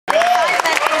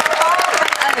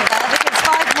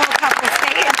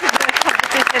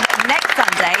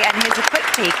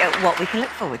peek at what we can look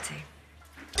forward to.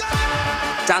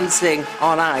 Dancing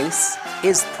on ice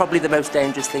is probably the most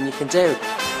dangerous thing you can do.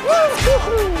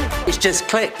 It's just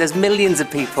click. There's millions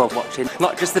of people watching,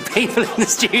 not just the people in the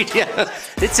studio.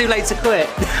 It's too late to quit.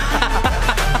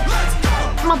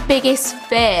 My biggest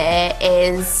fear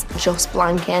is just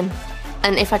blanking.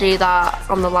 And if I do that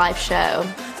on the live show,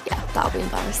 yeah, that'll be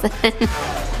embarrassing.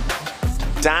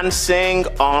 Dancing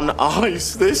on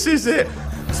ice, this is it.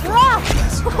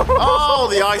 Oh,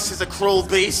 the ice is a cruel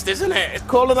beast, isn't it?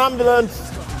 Call an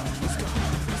ambulance.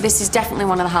 This is definitely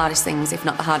one of the hardest things, if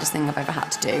not the hardest thing I've ever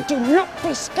had to do. Do not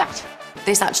be scared.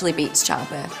 This actually beats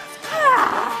childbirth.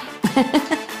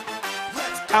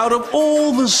 Out of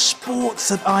all the sports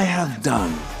that I have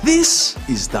done, this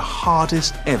is the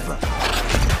hardest ever.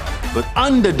 But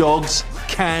underdogs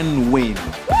can win.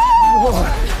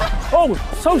 Oh,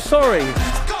 so sorry.